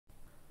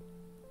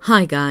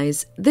Hi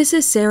guys, this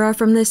is Sarah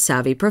from The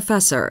Savvy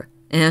Professor,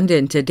 and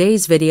in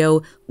today's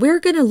video, we're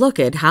going to look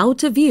at how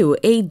to view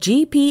a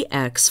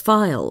GPX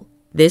file.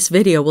 This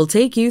video will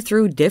take you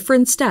through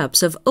different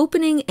steps of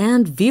opening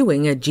and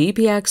viewing a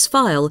GPX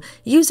file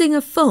using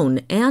a phone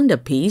and a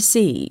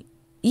PC.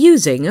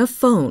 Using a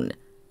phone.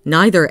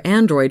 Neither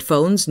Android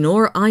phones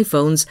nor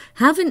iPhones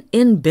have an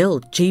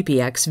inbuilt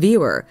GPX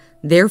viewer.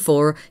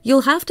 Therefore,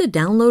 you'll have to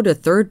download a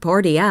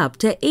third-party app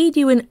to aid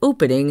you in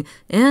opening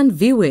and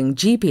viewing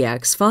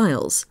GPX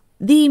files.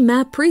 The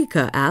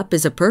Maprika app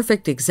is a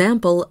perfect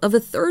example of a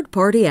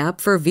third-party app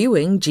for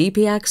viewing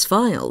GPX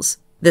files.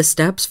 The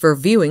steps for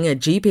viewing a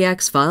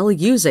GPX file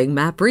using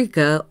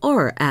Maprika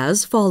are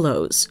as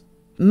follows.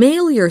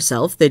 Mail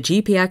yourself the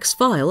GPX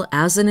file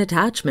as an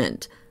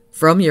attachment.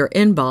 From your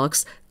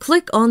inbox,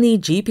 click on the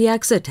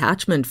GPX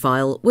attachment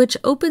file, which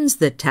opens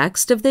the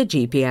text of the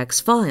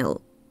GPX file.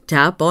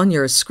 Tap on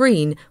your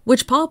screen,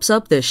 which pops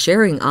up the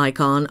sharing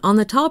icon on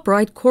the top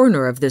right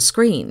corner of the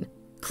screen.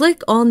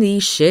 Click on the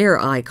share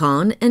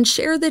icon and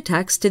share the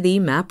text to the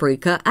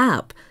Maprika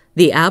app.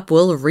 The app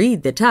will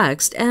read the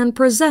text and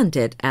present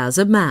it as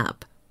a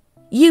map.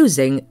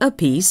 Using a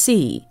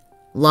PC.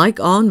 Like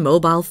on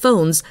mobile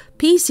phones,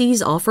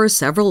 PCs offer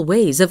several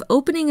ways of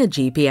opening a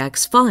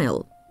GPX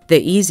file. The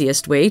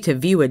easiest way to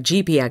view a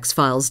GPX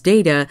file's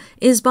data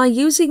is by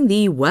using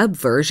the web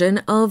version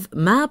of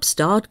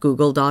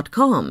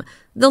maps.google.com.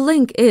 The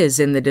link is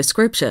in the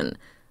description.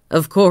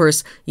 Of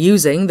course,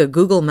 using the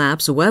Google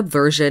Maps web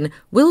version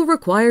will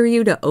require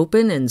you to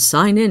open and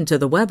sign in to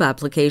the web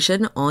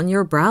application on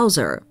your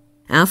browser.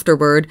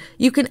 Afterward,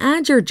 you can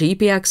add your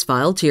GPX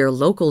file to your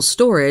local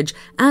storage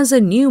as a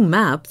new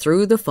map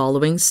through the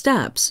following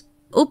steps.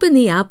 Open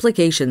the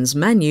Applications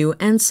menu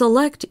and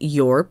select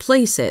Your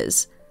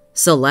Places.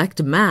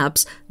 Select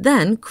Maps,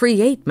 then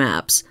Create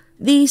Maps.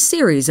 The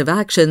series of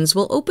actions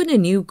will open a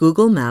new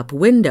Google Map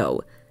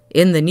window.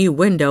 In the new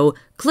window,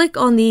 click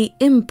on the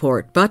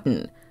Import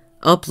button.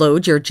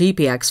 Upload your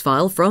GPX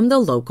file from the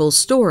local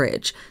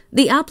storage.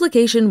 The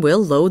application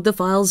will load the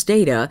file's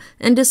data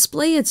and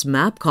display its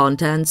map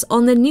contents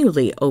on the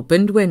newly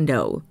opened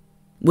window.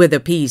 With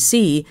a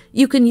PC,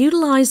 you can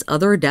utilize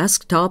other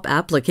desktop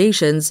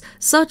applications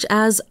such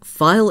as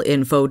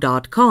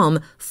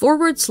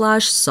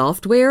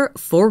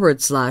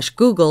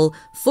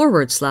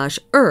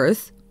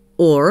fileinfo.com/software/Google/Earth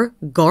or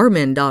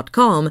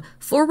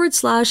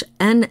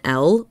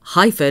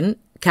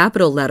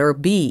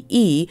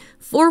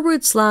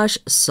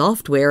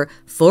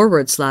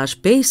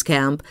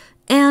garmin.com/BE/software/Basecamp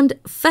and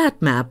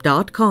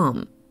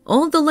fatmap.com.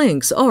 All the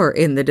links are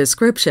in the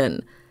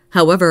description.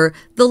 However,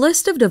 the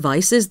list of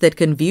devices that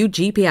can view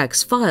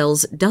GPX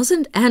files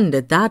doesn't end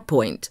at that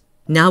point.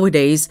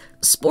 Nowadays,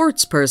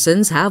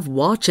 sportspersons have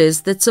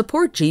watches that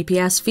support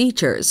GPS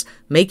features,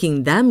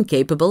 making them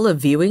capable of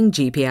viewing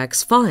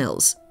GPX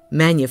files.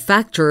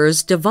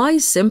 Manufacturers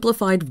devise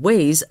simplified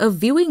ways of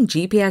viewing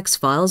GPX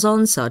files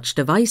on such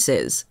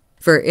devices.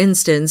 For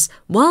instance,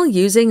 while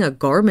using a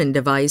Garmin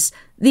device,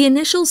 the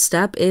initial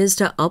step is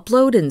to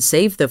upload and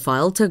save the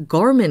file to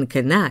Garmin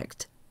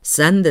Connect.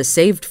 Send the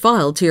saved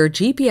file to your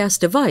GPS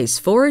device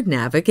for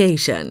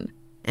navigation.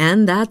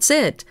 And that's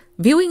it.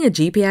 Viewing a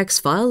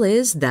GPX file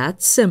is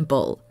that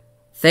simple.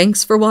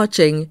 Thanks for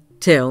watching.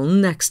 Till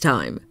next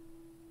time.